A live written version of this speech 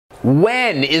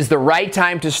When is the right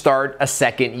time to start a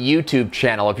second YouTube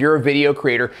channel? If you're a video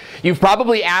creator, you've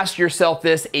probably asked yourself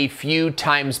this a few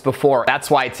times before. That's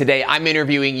why today I'm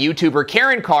interviewing YouTuber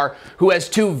Karin Carr, who has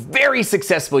two very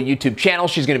successful YouTube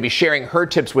channels. She's going to be sharing her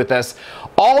tips with us.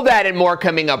 All that and more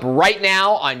coming up right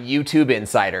now on YouTube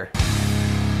Insider.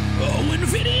 Owen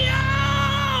Video!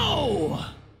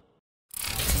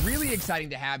 Really exciting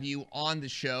to have you on the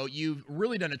show. You've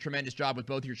really done a tremendous job with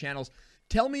both your channels.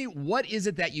 Tell me, what is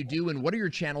it that you do and what are your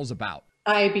channels about?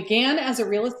 I began as a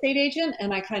real estate agent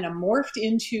and I kind of morphed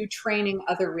into training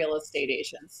other real estate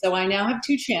agents. So I now have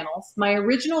two channels. My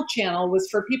original channel was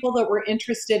for people that were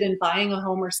interested in buying a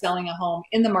home or selling a home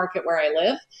in the market where I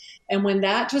live. And when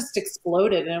that just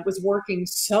exploded and it was working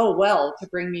so well to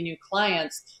bring me new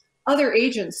clients, other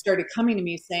agents started coming to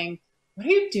me saying, "What are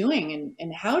you doing?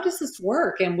 And how does this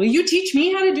work? And will you teach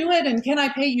me how to do it? And can I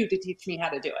pay you to teach me how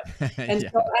to do it?" And Yeah.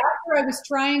 so after I was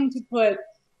trying to put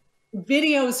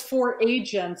videos for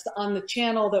agents on the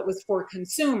channel that was for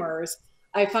consumers,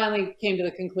 I finally came to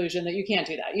the conclusion that you can't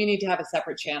do that. You need to have a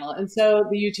separate channel. And so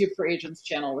the YouTube for Agents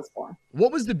channel was born.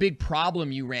 What was the big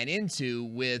problem you ran into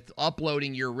with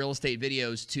uploading your real estate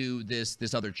videos to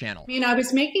this other channel? I mean, I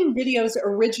was making videos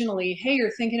originally, hey,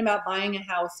 you're thinking about buying a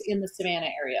house in the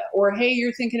Savannah area, or hey,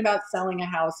 you're thinking about selling a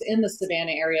house in the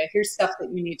Savannah area. Here's stuff that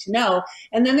you need to know.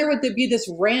 And then there would be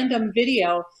this random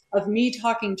video of me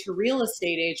talking to real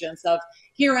estate agents of,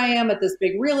 here I am at this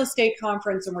big real estate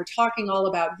conference and we're talking all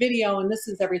about video and this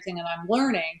is everything that I'm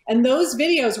learning. And those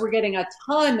videos were getting a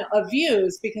ton of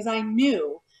views because I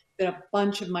knew that a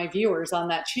bunch of my viewers on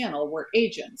that channel were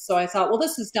agents. So I thought, well,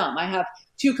 this is dumb. I have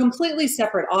two completely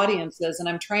separate audiences and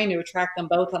I'm trying to attract them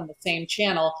both on the same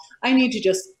channel. I need to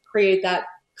just create that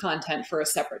content for a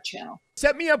separate channel.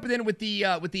 Set me up then with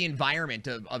the environment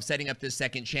of setting up this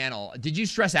second channel. Did you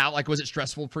stress out? Like, was it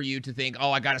stressful for you to think,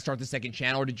 oh, I got to start the second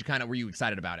channel? Or did you were you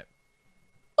excited about it?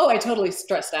 Oh, I totally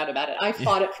stressed out about it. I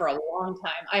fought it for a long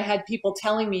time. I had people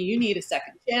telling me you need a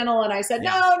second channel. And I said,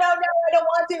 no, I don't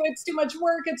want to. It's too much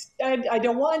work. I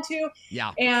don't want to.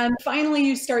 Yeah. And finally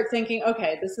you start thinking,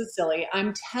 okay, this is silly.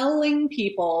 I'm telling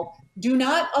people, do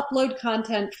not upload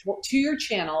content to your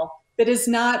channel that is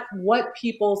not what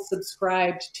people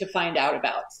subscribed to find out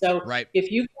about. So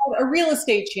if you've got a real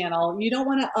estate channel, you don't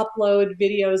want to upload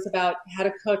videos about how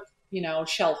to cook,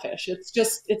 shellfish.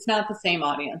 It's not the same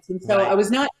audience. And so I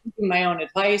was not taking my own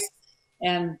advice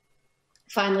and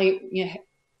finally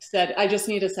said, I just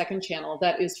need a second channel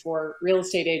that is for real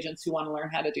estate agents who want to learn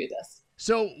how to do this.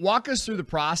 So walk us through the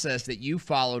process that you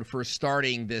followed for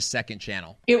starting this second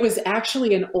channel. It was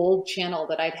actually an old channel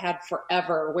that I'd had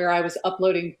forever where I was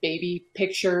uploading baby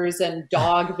pictures and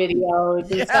dog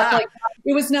videos and stuff like that.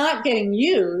 It was not getting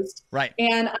used. Right.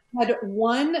 And I had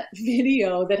one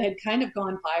video that had kind of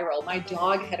gone viral. My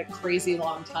dog had a crazy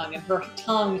long tongue and her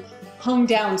tongue hung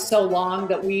down so long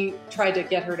that we tried to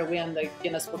get her to win the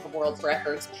Guinness Book of World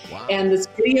Records. Wow. And this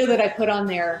video that I put on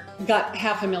there got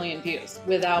 500,000 views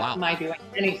without my doing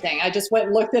anything. I just went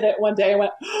and looked at it one day and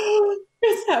went, oh,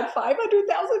 it's had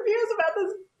 500,000 views about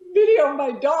this video of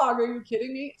my dog. Are you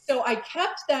kidding me? So I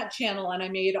kept that channel and I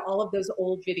made all of those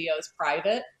old videos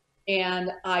private. And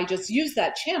I just used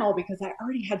that channel because I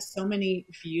already had so many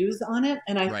views on it.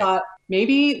 And I thought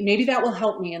maybe that will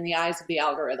help me in the eyes of the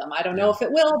algorithm. I don't know if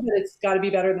it will, but it's got to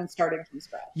be better than starting from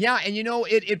scratch. Yeah. And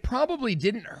it probably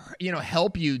didn't,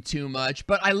 help you too much,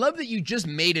 but I love that you just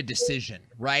made a decision,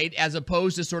 right? As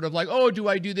opposed to sort of like, oh, do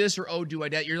I do this? Or, oh, do I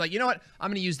that? You're like, you know what? I'm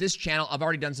going to use this channel. I've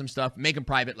already done some stuff, make them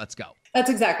private. Let's go. That's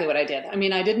exactly what I did. I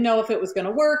mean, I didn't know if it was going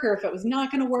to work or if it was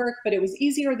not going to work, but it was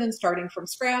easier than starting from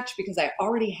scratch because I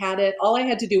already had it. All I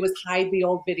had to do was hide the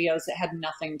old videos that had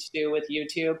nothing to do with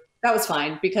YouTube. That was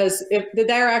fine because if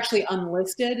they're actually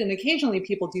unlisted, and occasionally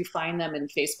people do find them in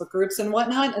Facebook groups and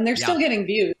whatnot, and they're still getting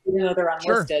views even though they're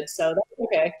unlisted. So that's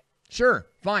okay. Sure,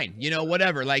 fine,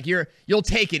 whatever. Like you'll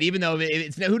take it, even though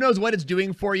it's who knows what it's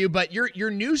doing for you. But your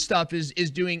new stuff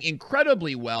is doing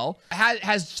incredibly well.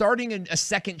 Has starting a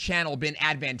second channel been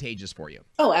advantageous for you?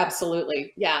 Oh,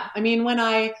 absolutely, yeah. I mean, when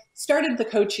I started the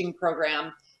coaching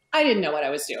program, I didn't know what I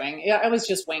was doing. I was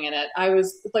just winging it. I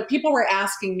was like, people were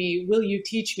asking me, "Will you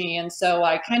teach me?" And so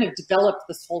I kind of developed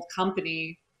this whole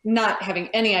company, not having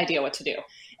any idea what to do.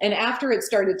 And after it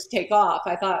started to take off,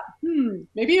 I thought,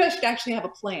 maybe I should actually have a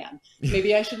plan.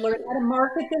 Maybe I should learn how to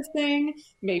market this thing.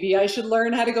 Maybe I should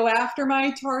learn how to go after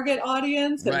my target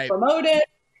audience and promote it.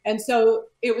 And so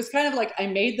it was kind of like I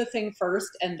made the thing first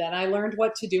and then I learned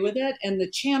what to do with it. And the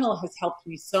channel has helped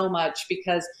me so much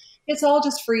because It's all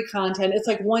just free content. It's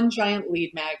like one giant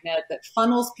lead magnet that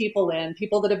funnels people in,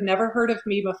 people that have never heard of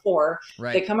me before.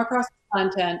 Right. They come across the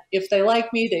content. If they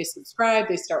like me, they subscribe,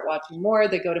 they start watching more,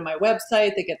 they go to my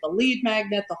website, they get the lead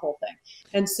magnet, the whole thing.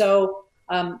 And so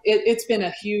it's been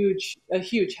a huge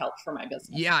help for my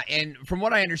business. Yeah, and from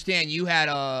what I understand, you had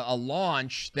a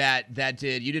launch that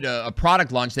did a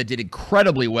product launch that did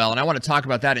incredibly well, and I want to talk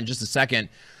about that in just a second.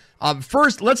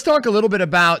 First, let's talk a little bit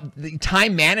about the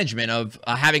time management of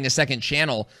having a second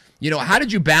channel. How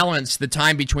did you balance the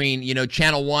time between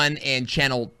channel 1 and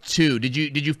channel 2?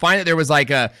 Did you find that there was like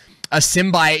a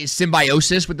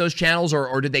symbiosis with those channels,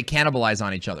 or did they cannibalize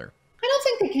on each other? I don't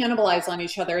think they cannibalize on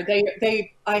each other.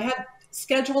 I had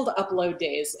scheduled upload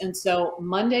days. And so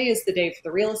Monday is the day for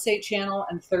the real estate channel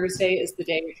and Thursday is the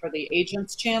day for the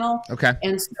agents channel. Okay.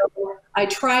 And so I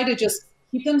try to just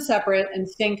keep them separate and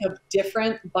think of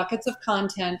different buckets of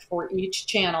content for each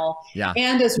channel. Yeah.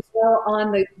 And as well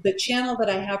on the channel that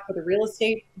I have for the real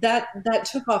estate, that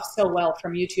took off so well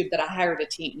from YouTube that I hired a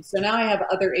team. So now I have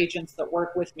other agents that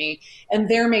work with me and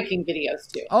they're making videos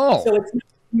too. Oh. So it's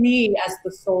me as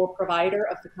the sole provider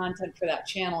of the content for that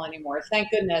channel anymore.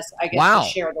 Thank goodness I get to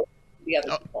share the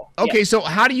other people. Okay, yeah. So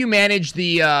how do you manage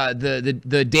the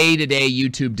day-to-day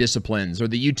YouTube disciplines or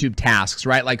the YouTube tasks,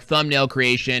 right? Like thumbnail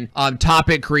creation,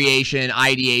 topic creation,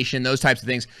 ideation, those types of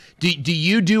things. Do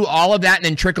you do all of that and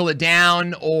then trickle it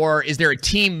down, or is there a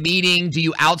team meeting? Do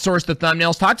you outsource the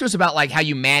thumbnails? Talk to us about like how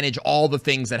you manage all the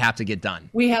things that have to get done.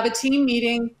 We have a team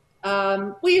meeting.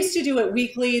 We used to do it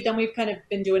weekly, then we've kind of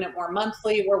been doing it more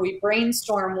monthly, where we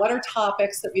brainstorm what are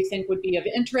topics that we think would be of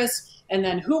interest, and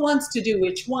then who wants to do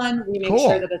which one. We make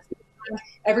sure that it's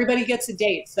everybody gets a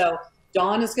date. So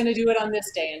Dawn is going to do it on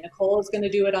this day, and Nicole is going to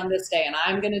do it on this day, and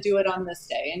I'm going to do it on this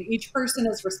day. And each person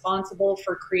is responsible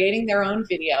for creating their own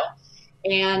video.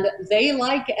 And they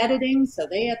like editing, so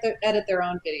they edit their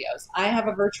own videos. I have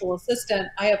a virtual assistant.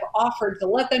 I have offered to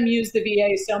let them use the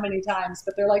VA so many times,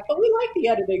 but they're like, but we like the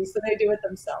editing, so they do it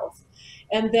themselves.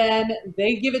 And then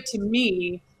they give it to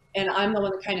me, and I'm the one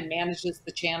that kind of manages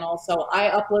the channel. So I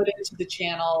upload it to the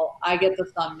channel. I get the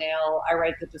thumbnail. I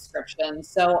write the description.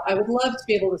 So I would love to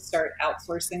be able to start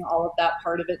outsourcing all of that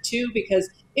part of it too, because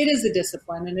it is a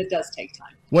discipline and it does take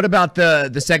time. What about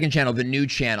the second channel, the new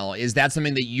channel? Is that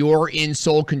something that you're in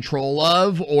sole control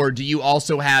of, or do you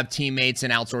also have teammates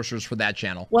and outsourcers for that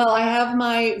channel? Well, I have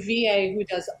my VA who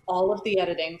does all of the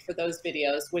editing for those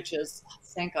videos, which is,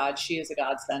 thank God, she is a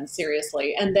godsend,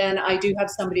 seriously. And then I do have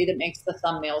somebody that makes the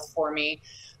thumbnails for me,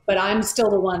 but I'm still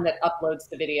the one that uploads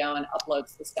the video and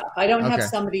uploads the stuff. I don't have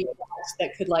somebody else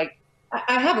that could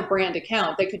I have a brand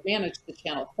account. They could manage the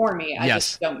channel for me. I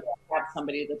just don't have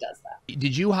somebody that does that.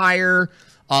 Did you hire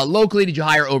locally? Did you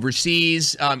hire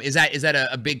overseas? Is that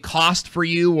a big cost for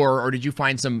you, or did you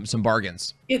find some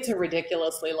bargains? It's a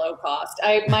ridiculously low cost.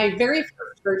 My very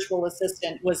first virtual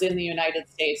assistant was in the United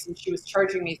States, and she was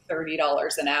charging me $30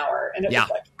 an hour, and it was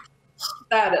like,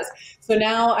 that is. So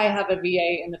now I have a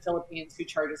VA in the Philippines who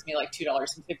charges me like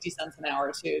 $2.50 an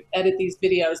hour to edit these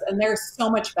videos, and they're so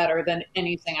much better than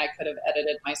anything I could have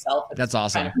edited myself. That's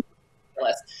awesome. Kind of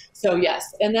ridiculous. So yes,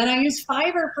 and then I use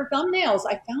Fiverr for thumbnails.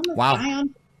 I found this guy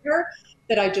on Fiverr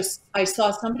that I saw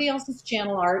somebody else's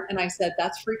channel art, and I said,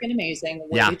 "That's freaking amazing.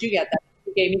 Where did you get that?"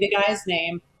 He gave me the guy's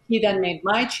name. He then made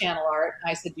my channel art.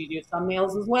 I said, "Do you do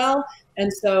thumbnails as well?"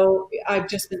 And so I've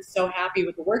just been so happy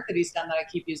with the work that he's done that I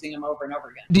keep using him over and over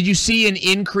again. Did you see an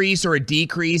increase or a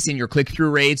decrease in your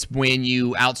click-through rates when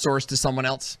you outsourced to someone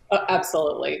else?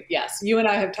 Absolutely, yes. You and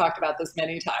I have talked about this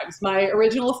many times. My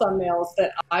original thumbnails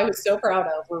that I was so proud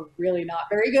of were really not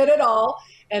very good at all.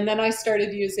 And then I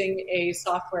started using a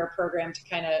software program to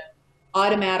kind of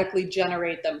automatically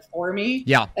generate them for me.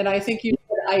 Yeah. And I think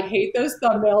I hate those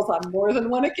thumbnails on more than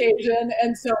one occasion.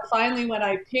 And so finally, when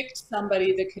I picked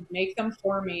somebody that could make them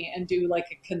for me and do like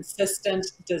a consistent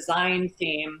design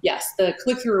theme, yes, the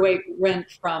click-through rate went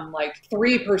from like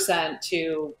 3%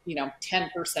 to,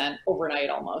 10% overnight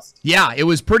almost. Yeah, it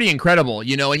was pretty incredible, and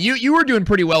you were doing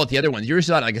pretty well with the other ones. You were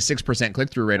still at like a 6%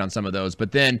 click-through rate on some of those.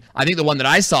 But then I think the one that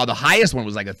I saw, the highest one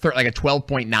was like a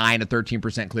 12.9, a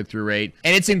 13% click-through rate.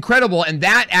 And it's incredible. And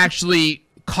that actually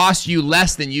costs you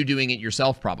less than you doing it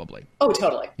yourself, probably. Oh,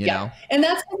 totally. You know? And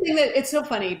that's something that it's so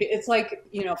funny. It's like,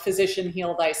 physician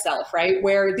heal thyself, right?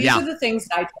 Where these are the things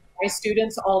that I tell my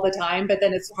students all the time, but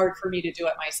then it's hard for me to do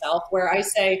it myself, where I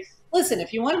say, listen,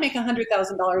 if you want to make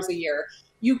 $100,000 a year,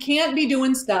 you can't be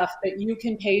doing stuff that you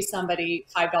can pay somebody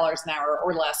 $5 an hour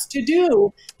or less to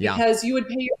do, because you would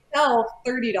pay yourself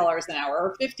 $30 an hour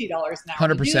or $50 an hour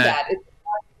 100%. to do that. It's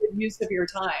not a good use of your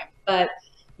time. But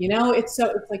you know, it's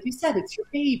like you said, it's your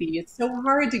baby. It's so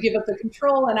hard to give up the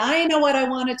control, and I know what I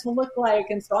want it to look like.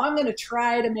 And so I'm going to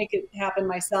try to make it happen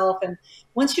myself. And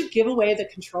once you give away the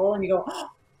control and you go, oh,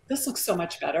 this looks so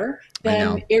much better,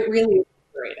 then it really is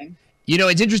liberating. You know,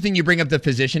 it's interesting you bring up the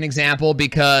physician example,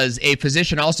 because a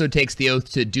physician also takes the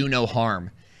oath to do no harm.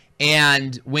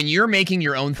 And when you're making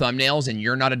your own thumbnails and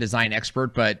you're not a design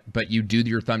expert, but you do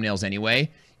your thumbnails anyway,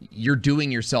 you're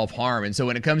doing yourself harm. And so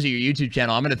when it comes to your YouTube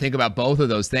channel, I'm going to think about both of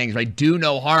those things, right? Do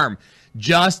no harm.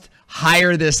 Just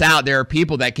hire this out. There are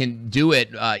people that can do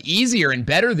it easier and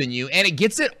better than you, and it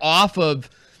gets it off of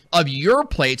your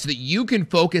plate so that you can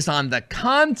focus on the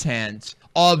content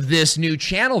of this new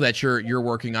channel that you're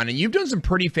working on. And you've done some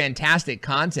pretty fantastic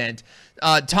content.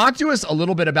 Talk to us a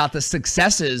little bit about the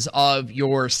successes of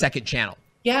your second channel.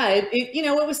 Yeah, you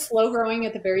know, it was slow growing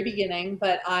at the very beginning,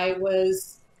 but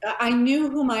I knew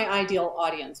who my ideal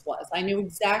audience was. I knew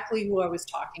exactly who I was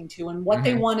talking to and what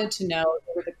they wanted to know.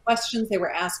 There were the questions they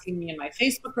were asking me in my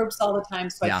Facebook groups all the time.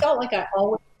 So I felt like I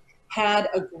always had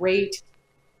a great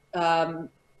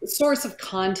source of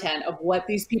content of what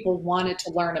these people wanted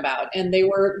to learn about. And they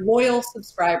were loyal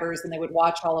subscribers and they would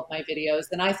watch all of my videos.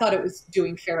 And I thought it was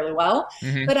doing fairly well,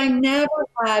 but I never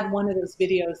had one of those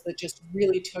videos that just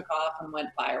really took off and went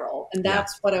viral. And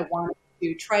that's what I wanted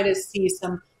to try to see,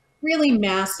 some really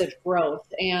massive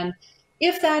growth. And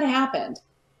if that happened,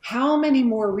 how many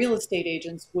more real estate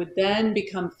agents would then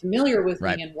become familiar with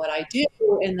me and what I do?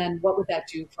 And then what would that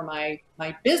do for my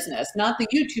business, not the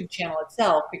YouTube channel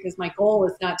itself, because my goal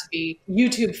is not to be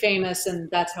YouTube famous and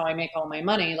that's how I make all my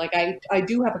money. Like I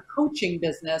do have a coaching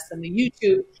business, and the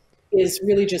YouTube is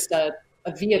really just a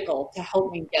vehicle to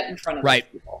help me get in front of those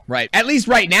people. Right. At least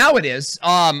right now it is.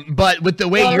 But with the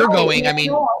way you're going, I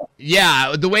mean,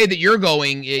 the way that you're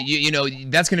going, you know,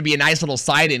 that's going to be a nice little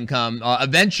side income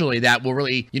eventually that will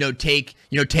really,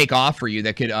 take off for you,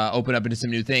 that could open up into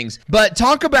some new things. But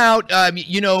talk about, I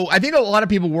think a lot of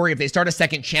people worry if they start a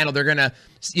second channel, they're going to,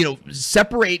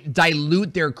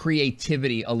 dilute their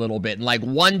creativity a little bit. And like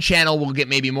one channel will get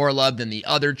maybe more love than the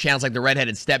other channels, like the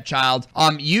redheaded stepchild.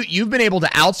 You've been able to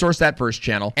outsource that first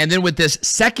channel. And then with this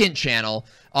second channel,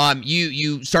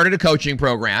 you started a coaching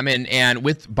program and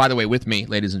by the way, with me,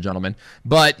 ladies and gentlemen,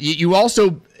 but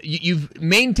you've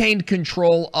maintained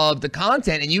control of the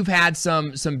content, and you've had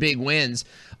some big wins.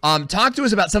 Talk to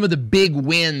us about some of the big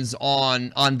wins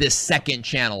on this second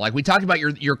channel. Like we talked about,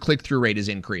 your click-through rate has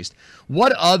increased.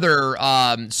 What other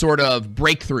sort of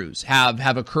breakthroughs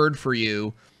have occurred for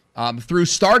you through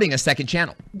starting a second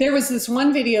channel? There was this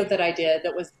one video that I did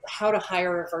that was how to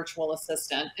hire a virtual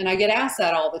assistant. And I get asked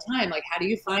that all the time. Like, how do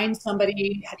you find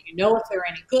somebody? How do you know if they're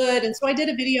any good? And so I did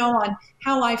a video on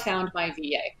how I found my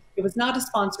VA. It was not a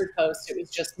sponsored post. It was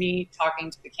just me talking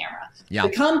to the camera. Yeah.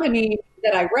 The company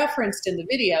that I referenced in the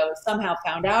video somehow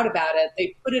found out about it.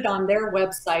 They put it on their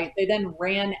website. They then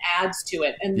ran ads to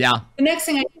it. And the next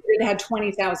thing I did, it had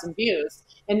 20,000 views.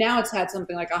 And now it's had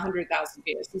something like 100,000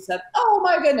 views. He said, oh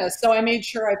my goodness. So I made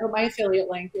sure I put my affiliate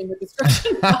link in the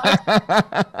description box.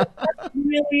 That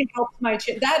really helped my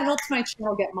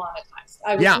channel get monetized.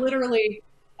 I was literally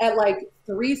at like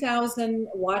 3,000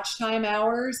 watch time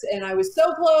hours, and I was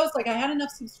so close. Like I had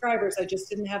enough subscribers. I just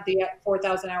didn't have the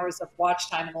 4,000 hours of watch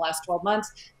time in the last 12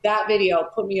 months. That video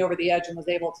put me over the edge and was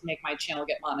able to make my channel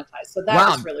get monetized. So that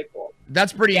was really cool.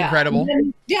 That's pretty incredible.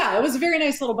 Then, it was a very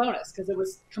nice little bonus because it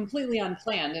was completely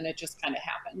unplanned and it just kind of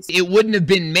happens. It wouldn't have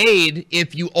been made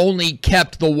if you only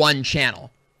kept the one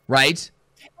channel, right?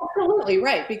 Absolutely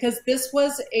right, because this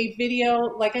was a video,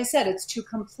 like I said, it's two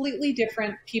completely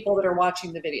different people that are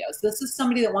watching the videos. This is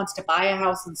somebody that wants to buy a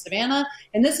house in Savannah,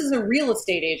 and this is a real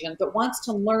estate agent that wants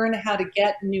to learn how to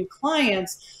get new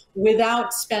clients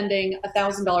without spending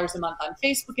 $1,000 a month on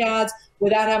Facebook ads,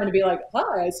 without having to be like,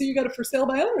 hi, I see you got a for sale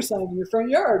by owner sign in your front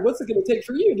yard. What's it going to take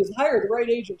for you? Just hire the right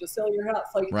agent to sell your house.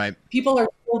 Like people are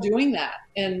still doing that.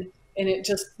 And it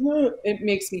just, it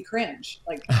makes me cringe.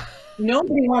 Like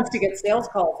nobody wants to get sales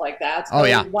calls like that.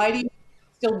 So why do you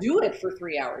still do it for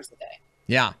 3 hours a day?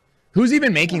 Yeah. Who's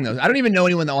even making those? I don't even know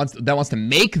anyone that wants to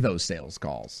make those sales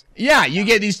calls. Yeah, you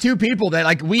get these two people that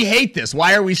like, we hate this.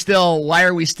 Why are we still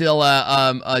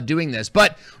doing this?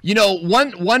 But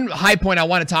one high point I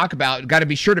want to talk about, got to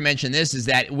be sure to mention this, is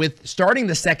that with starting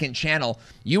the second channel,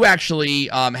 you actually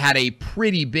had a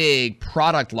pretty big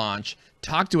product launch.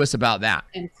 Talk to us about that.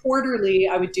 And quarterly,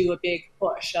 I would do a big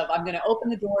push of, I'm going to open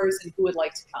the doors and who would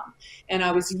like to come. And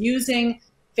I was using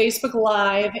Facebook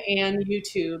Live and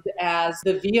YouTube as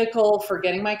the vehicle for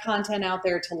getting my content out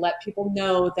there to let people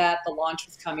know that the launch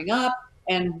was coming up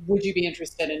and would you be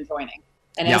interested in joining?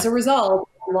 And as a result,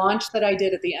 launch that I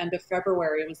did at the end of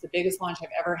February was the biggest launch I've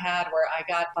ever had, where I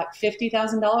got like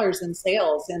 $50,000 in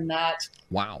sales in that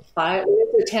wow.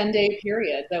 10-day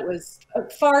period. That was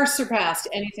far surpassed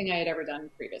anything I had ever done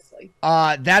previously.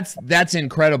 That's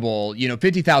incredible. You know,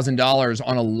 $50,000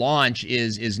 on a launch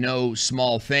is no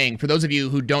small thing. For those of you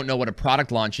who don't know what a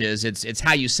product launch is, it's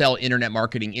how you sell internet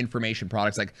marketing information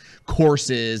products like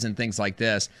courses and things like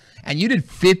this. And you did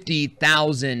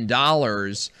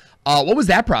 $50,000. What was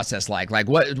that process like?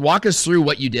 Walk us through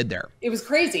what you did there. It was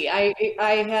crazy. I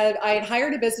had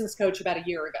hired a business coach about a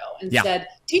year ago and said,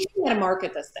 teach me how to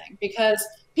market this thing, because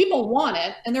people want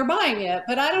it and they're buying it,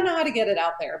 but I don't know how to get it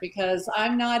out there because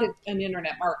I'm not an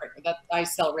internet marketer. That I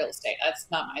sell real estate. That's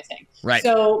not my thing. Right.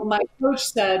 So my coach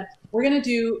said, we're going to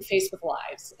do Facebook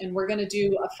Lives and we're going to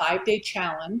do a 5-day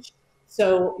challenge.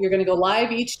 So you're going to go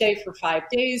live each day for 5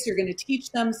 days. You're going to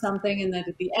teach them something. And then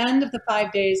at the end of the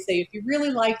 5 days, say, if you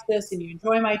really like this and you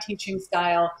enjoy my teaching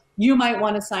style, you might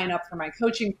want to sign up for my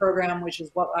coaching program, which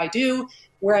is what I do,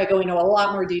 where I go into a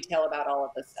lot more detail about all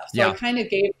of this stuff. So I kind of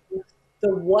gave them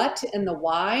the what and the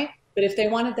why, but if they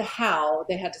wanted the how,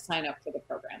 they had to sign up for the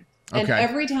program. And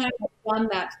every time I've done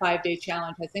that 5-day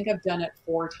challenge, I think I've done it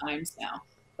 4 times now.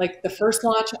 Like the first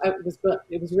launch, it was good.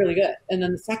 It was really good. And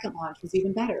then the second launch was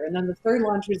even better. And then the third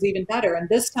launch was even better. And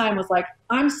this time was like,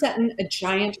 I'm setting a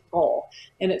giant goal.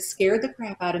 And it scared the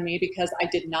crap out of me because I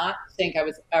did not think I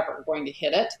was ever going to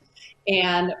hit it.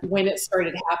 And when it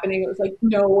started happening, it was like,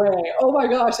 no way. Oh my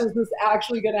gosh, is this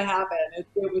actually going to happen? It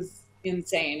was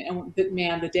insane. And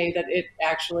man, the day that it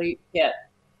actually hit,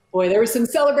 boy, there was some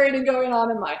celebrating going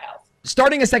on in my house.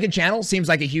 Starting a second channel seems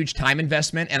like a huge time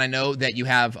investment, and I know that you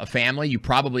have a family. You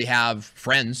probably have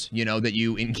friends, you know, that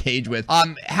you engage with.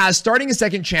 Has starting a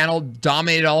second channel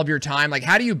dominated all of your time? Like,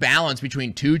 how do you balance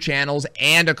between 2 channels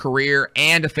and a career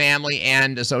and a family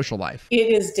and a social life?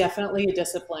 It is definitely a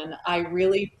discipline. I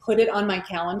really put it on my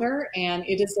calendar, and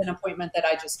it is an appointment that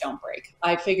I just don't break.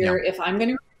 I figure if I'm going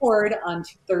to record on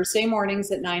Thursday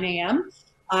mornings at 9 a.m.,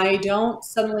 I don't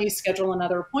suddenly schedule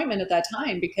another appointment at that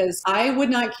time, because I would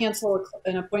not cancel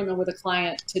an appointment with a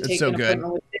client to take an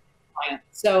appointment with a client.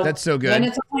 So that's so good. When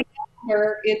it's on my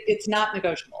calendar, it's not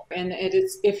negotiable. And it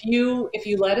is, if you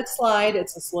let it slide,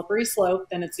 it's a slippery slope.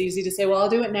 Then it's easy to say, well, I'll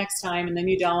do it next time, and then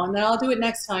you don't, and then I'll do it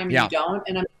next time and you don't.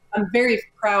 And I'm very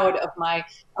proud of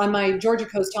on my Georgia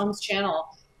Coast Homes channel.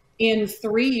 In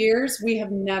 3 years, we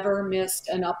have never missed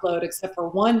an upload except for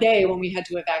one day when we had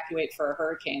to evacuate for a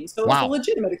hurricane. So it was a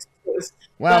legitimate excuse.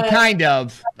 Well, kind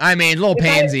of. I mean, a little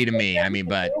pansy to me. I mean,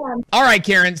 but. All right,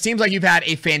 Karin, seems like you've had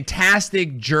a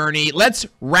fantastic journey. Let's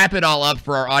wrap it all up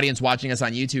for our audience watching us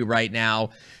on YouTube right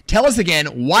now. Tell us again,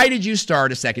 why did you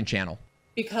start a second channel?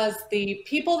 Because the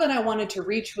people that I wanted to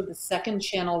reach with the second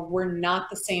channel were not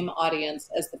the same audience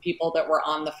as the people that were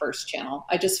on the first channel.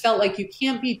 I just felt like you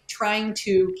can't be trying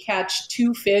to catch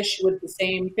 2 fish with the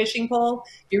same fishing pole.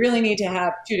 You really need to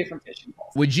have 2 different fishing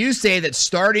poles. Would you say that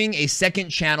starting a second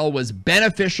channel was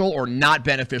beneficial or not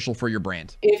beneficial for your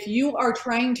brand? If you are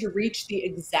trying to reach the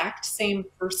exact same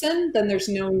person, then there's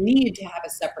no need to have a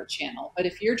separate channel. But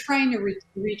if you're trying to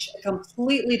reach a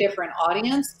completely different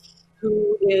audience,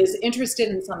 who is interested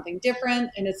in something different,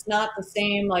 and it's not the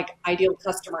same like ideal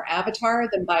customer avatar,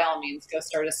 then by all means, go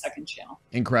start a second channel.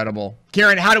 Incredible.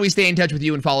 Karin, how do we stay in touch with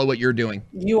you and follow what you're doing?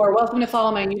 You are welcome to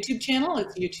follow my YouTube channel.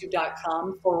 It's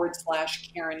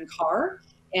youtube.com/Karin Carr.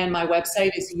 And my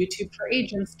website is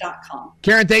youtubeforagents.com.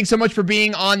 Karin, thanks so much for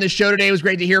being on the show today. It was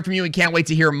great to hear from you, and can't wait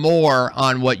to hear more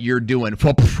on what you're doing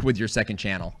with your second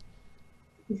channel.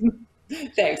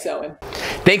 Thanks, Owen.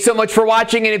 Thanks so much for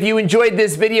watching, and if you enjoyed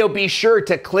this video, be sure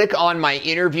to click on my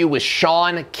interview with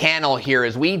Cannel here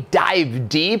as we dive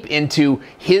deep into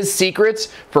his secrets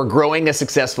for growing a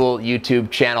successful YouTube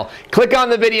channel. Click on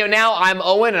the video now. I'm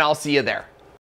Owen, and I'll see you there.